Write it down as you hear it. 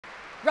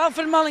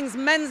Ralford Mullings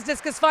men's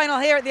discus final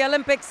here at the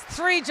Olympics.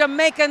 3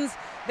 Jamaicans,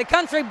 the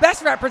country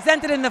best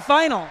represented in the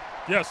final.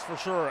 Yes, for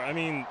sure. I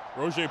mean,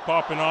 Roje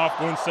popping off,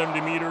 going 70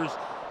 meters.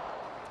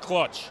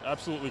 Clutch,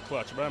 absolutely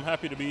clutch. But I'm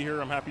happy to be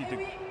here. I'm happy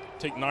to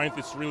take 9th.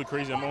 It's really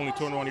crazy. I'm only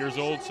 21 years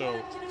old,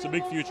 so it's a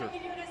big future.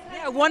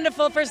 Yeah,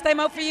 wonderful first time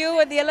out for you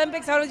at the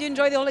Olympics. How did you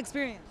enjoy the whole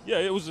experience? Yeah,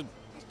 it was a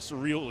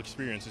surreal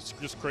experience. It's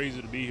just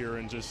crazy to be here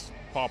and just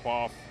pop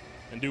off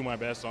and do my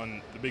best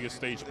on the biggest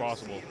stage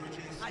possible.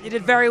 You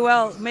did very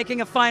well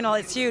making a final.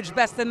 It's huge.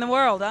 Best in the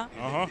world,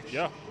 huh?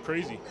 Yeah,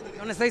 crazy. You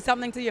want to say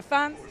something to your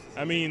fans?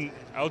 I mean,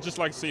 I would just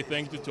like to say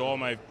thank you to all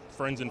my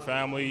friends and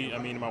family. I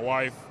mean, my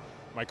wife,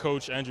 my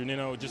coach, Andrew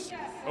Nino, just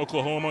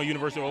Oklahoma,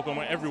 University of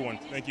Oklahoma, everyone.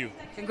 Thank you.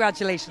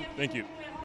 Congratulations. Thank you.